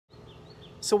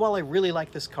So while I really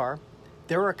like this car,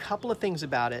 there are a couple of things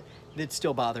about it that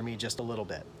still bother me just a little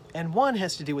bit. And one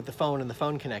has to do with the phone and the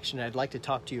phone connection, and I'd like to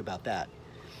talk to you about that.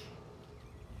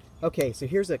 Okay, so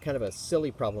here's a kind of a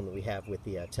silly problem that we have with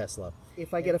the Tesla.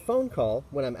 If I get a phone call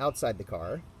when I'm outside the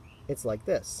car, it's like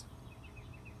this.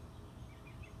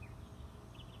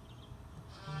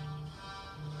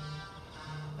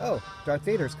 Oh, Darth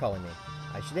Vader's calling me.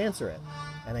 I should answer it.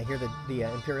 And I hear the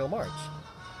Imperial March.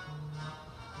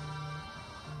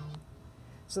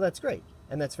 So that's great,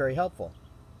 and that's very helpful.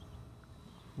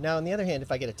 Now, on the other hand,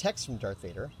 if I get a text from Darth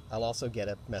Vader, I'll also get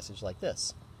a message like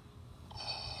this.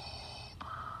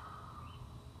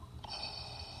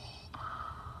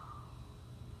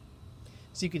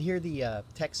 So you could hear the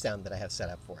text sound that I have set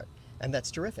up for it, and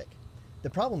that's terrific. The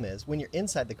problem is, when you're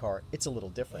inside the car, it's a little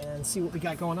different. And see what we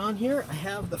got going on here. I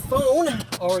have the phone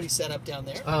already set up down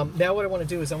there. Now what I want to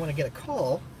do is I want to get a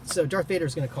call. So Darth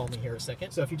Vader's going to call me here a second.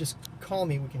 So if you just call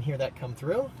me, we can hear that come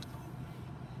through.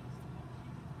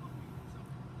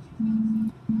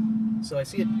 So I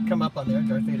see it come up on there.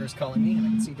 Darth Vader's calling me, and I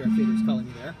can see Darth Vader's calling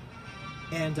me there.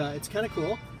 And it's kind of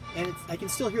cool, and I can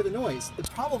still hear the noise. The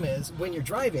problem is, when you're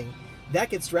driving, that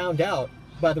gets drowned out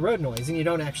by the road noise, and you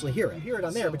don't actually hear it. You hear it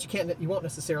on there, but you won't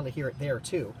necessarily hear it there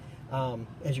too,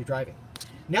 as you're driving.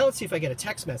 Now let's see if I get a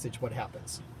text message, what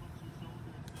happens.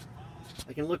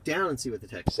 I can look down and see what the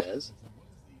text says.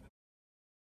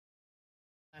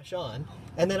 Flash on,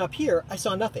 and then up here I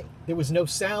saw nothing. There was no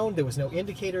sound, there was no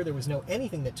indicator, there was no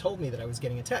anything that told me that I was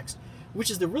getting a text, which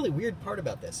is the really weird part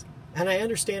about this. And I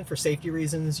understand for safety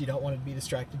reasons you don't want to be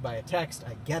distracted by a text,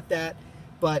 I get that,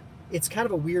 but it's kind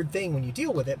of a weird thing when you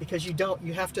deal with it because you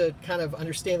have to kind of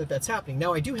understand that that's happening.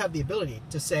 Now I do have the ability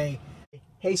to say,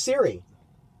 hey Siri,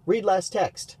 read last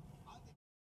text.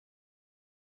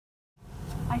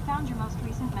 I found your most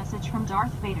recent message from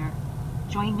Darth Vader.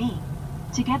 Join me.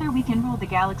 Together we can rule the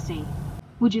galaxy.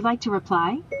 Would you like to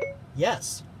reply?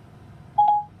 Yes.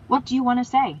 What do you want to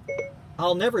say?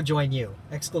 I'll never join you!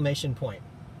 Exclamation point.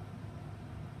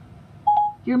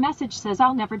 Your message says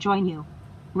I'll never join you.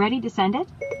 Ready to send it?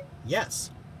 Yes.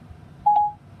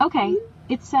 Okay,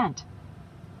 it's sent.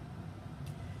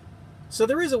 So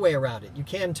there is a way around it. You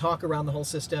can talk around the whole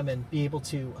system and be able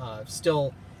to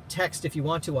still text if you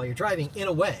want to while you're driving, in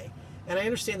a way. And I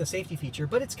understand the safety feature,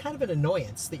 but it's kind of an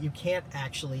annoyance that you can't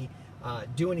actually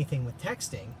do anything with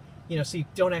texting. You know, so you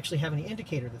don't actually have any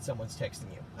indicator that someone's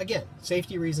texting you. Again,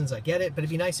 safety reasons, I get it, but it'd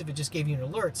be nice if it just gave you an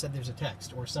alert, said there's a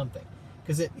text or something.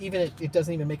 Because it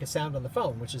doesn't even make a sound on the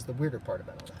phone, which is the weirder part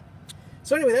about all that.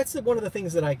 So anyway, that's one of the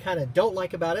things that I kind of don't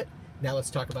like about it. Now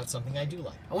let's talk about something I do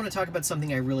like. I want to talk about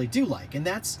something I really do like, and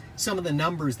that's some of the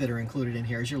numbers that are included in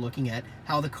here as you're looking at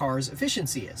how the car's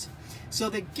efficiency is. So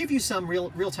they give you some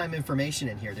real-time information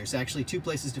in here. There's actually two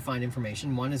places to find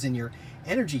information. One is in your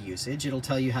energy usage. It'll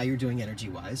tell you how you're doing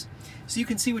energy-wise. So you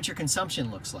can see what your consumption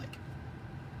looks like.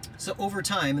 So over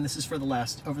time, and this is for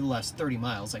over the last 30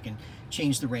 miles, I can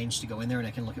change the range to go in there, and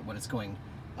I can look at what it's going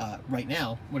right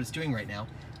now, what it's doing right now.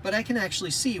 But I can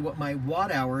actually see what my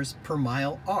watt hours per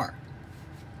mile are.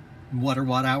 What are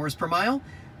watt hours per mile?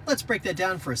 Let's break that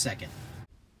down for a second.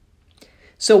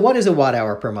 So what is a watt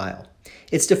hour per mile?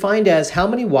 It's defined as how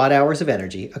many watt hours of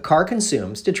energy a car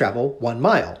consumes to travel 1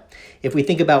 mile. If we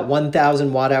think about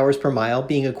 1,000 watt hours per mile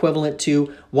being equivalent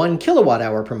to 1 kilowatt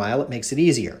hour per mile, it makes it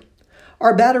easier.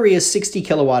 Our battery is 60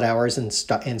 kilowatt hours in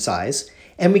size,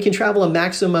 and we can travel a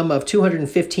maximum of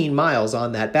 215 miles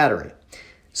on that battery.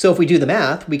 So if we do the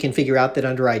math, we can figure out that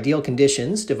under ideal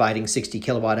conditions, dividing 60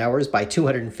 kilowatt hours by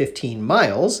 215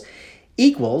 miles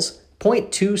equals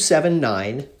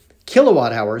 0.279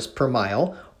 kilowatt hours per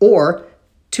mile, or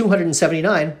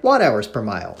 279 watt hours per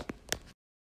mile.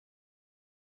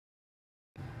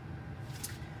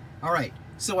 All right,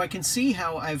 so I can see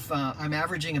how I'm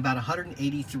averaging about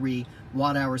 183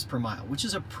 watt hours per mile, which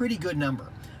is a pretty good number.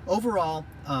 Overall,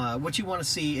 what you want to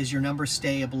see is your numbers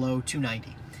stay below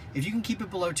 290. If you can keep it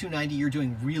below 290, you're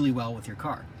doing really well with your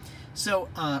car. So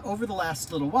over the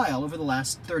last little while, over the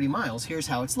last 30 miles, here's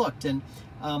how it's looked. And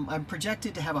I'm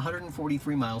projected to have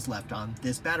 143 miles left on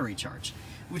this battery charge,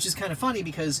 which is kind of funny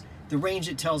because the range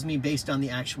it tells me based on the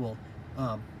actual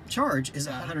charge is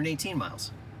 118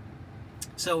 miles.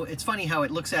 So it's funny how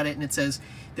it looks at it and it says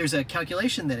there's a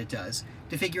calculation that it does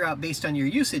to figure out based on your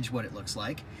usage what it looks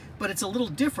like, but it's a little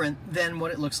different than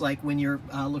what it looks like when you're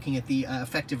looking at the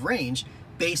effective range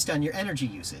based on your energy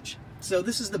usage. So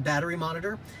this is the battery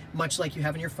monitor, much like you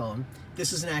have in your phone.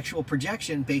 This is an actual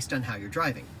projection based on how you're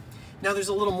driving. Now there's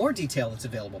a little more detail that's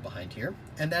available behind here,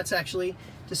 and that's actually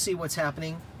to see what's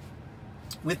happening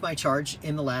with my charge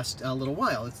in the last little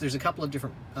while. There's a couple of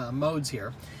different modes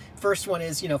here. First one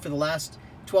is, for the last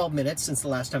 12 minutes since the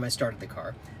last time I started the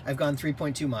car. I've gone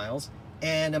 3.2 miles,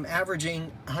 and I'm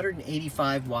averaging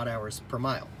 185 watt hours per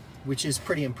mile, which is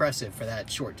pretty impressive for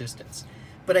that short distance.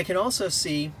 But I can also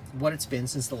see what it's been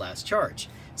since the last charge.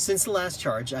 Since the last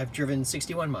charge, I've driven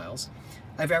 61 miles.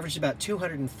 I've averaged about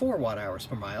 204 watt hours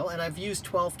per mile, and I've used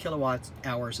 12 kilowatt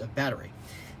hours of battery.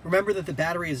 Remember that the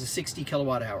battery is a 60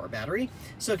 kilowatt hour battery,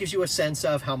 so it gives you a sense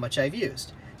of how much I've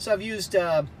used. So I've used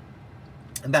about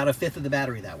a fifth of the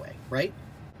battery that way, right?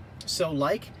 So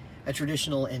like a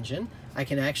traditional engine, I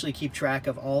can actually keep track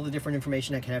of all the different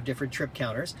information. I can have different trip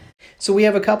counters. So we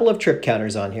have a couple of trip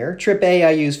counters on here. Trip A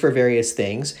I use for various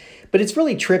things, but it's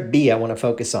really trip B I want to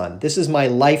focus on. This is my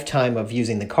lifetime of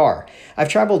using the car. I've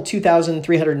traveled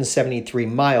 2,373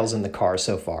 miles in the car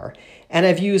so far, and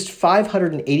I've used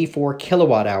 584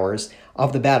 kilowatt hours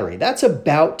of the battery. That's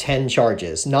about 10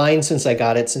 charges, 9 since I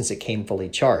got it, since it came fully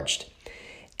charged.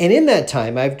 And in that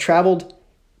time, I've traveled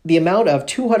the amount of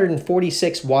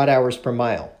 246 watt hours per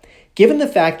mile. Given the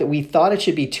fact that we thought it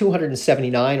should be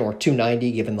 279 or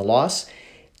 290 given the loss,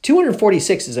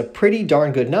 246 is a pretty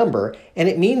darn good number, and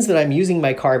it means that I'm using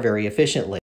my car very efficiently.